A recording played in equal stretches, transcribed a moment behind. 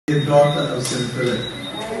a daughter of St. Philip.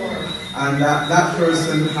 And that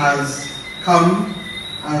person has come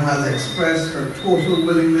and has expressed her total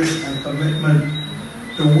willingness and commitment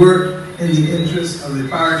to work in the interest of the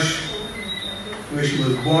parish where she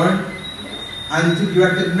was born, and to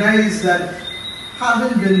recognize that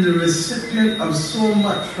having been the recipient of so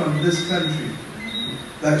much from this country,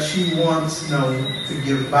 that she wants now to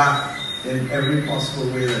give back in every possible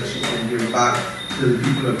way that she can give back to the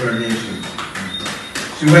people of her nation.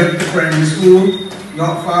 She went to primary school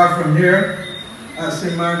not far from here at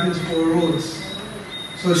St. Martin's Four Roads.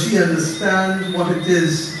 So she understands what it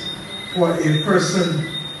is for a person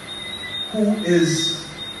who is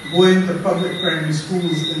going to public primary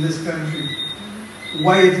schools in this country,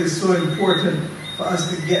 why it is so important for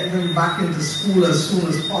us to get them back into school as soon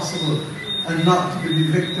as possible, and not to be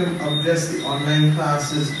the victim of just the online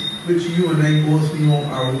classes, which you and I both know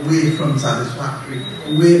are way from satisfactory,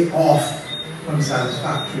 way off from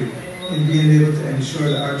satisfactory in being able to ensure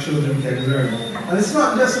that our children can learn. And it's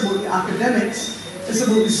not just about the academics, it's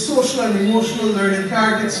about the social and emotional learning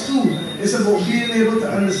targets too. It's about being able to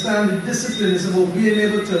understand the discipline. It's about being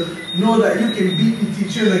able to know that you can beat the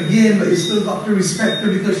teacher in a game, but you still got to respect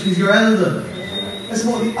her because she's your elder. It's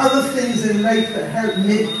about the other things in life that help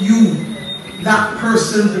make you that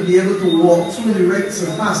person to be able to walk through the rites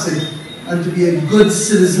of passage and to be a good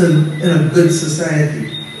citizen in a good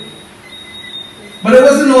society. But it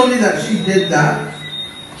wasn't only that she did that.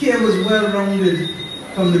 Kay was well-rounded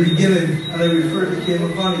from the beginning, and I refer to Kay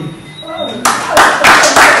McConney.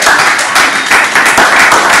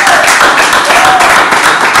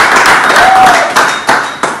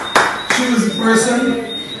 She was the person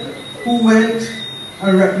who went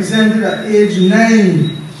and represented at age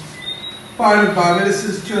 9 part of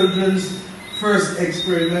Barbados Children's first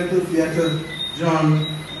experimental theatre, John,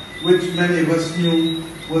 which many of us knew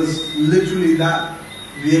was literally that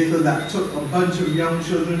vehicle that took a bunch of young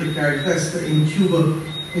children to Caractesta in Cuba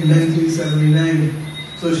in 1979.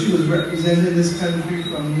 So she was representing this country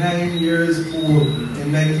from 9 years old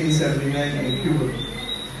in 1979 in Cuba.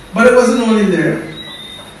 But it wasn't only there.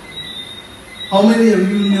 How many of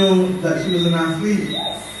you know that she was an athlete?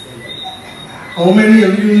 How many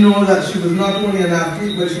of you know that she was not only an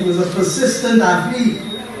athlete, but she was a persistent athlete?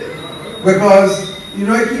 Because, you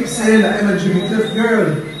know, I keep saying that I'm a Jimmy Cliff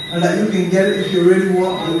girl, and that you can get it if you really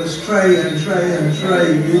want. You must try and try and try.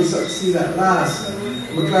 You'll succeed at last.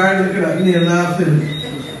 McLaren looking at me and laughing.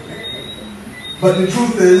 But the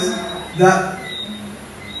truth is that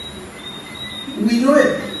we know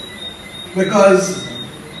it. Because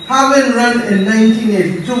having run in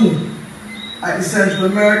 1982 at the Central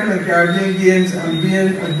American and Caribbean Games and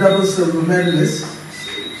being a double silver medalist,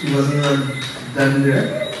 she wasn't done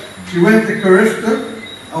there. She went to Carifta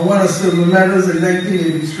and won a silver medals in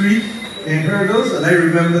 1983 in hurdles, and I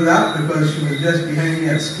remember that because she was just behind me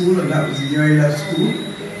at school, and that was the year I left school.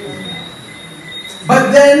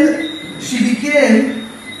 But then she became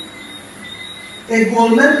a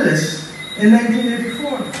gold medalist in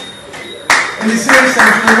 1984 in the same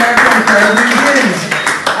Central American and Caribbean Games.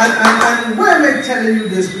 And why am I telling you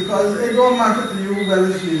this? Because it don't matter to you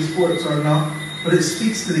whether she is sports or not, but it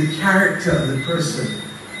speaks to the character of the person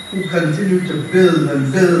who continued to build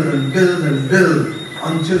and build and build and build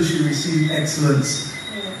until she received excellence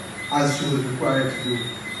as she was required to do.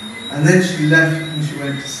 And then she left and she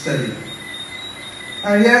went to study.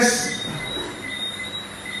 And yes,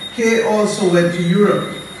 Kay also went to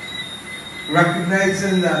Europe,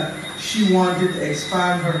 recognizing that she wanted to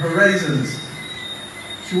expand her horizons.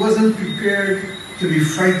 She wasn't prepared to be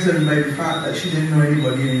frightened by the fact that she didn't know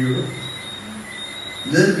anybody in Europe.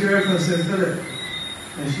 Little girl from St. Philip.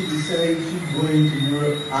 And she decided she's going to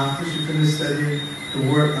Europe after she finished studying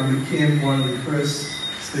to work and became one of the first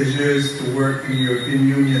stagiaires to work in the European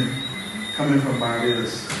Union, coming from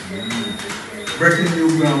Barbados. Breaking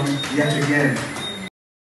new ground yet again.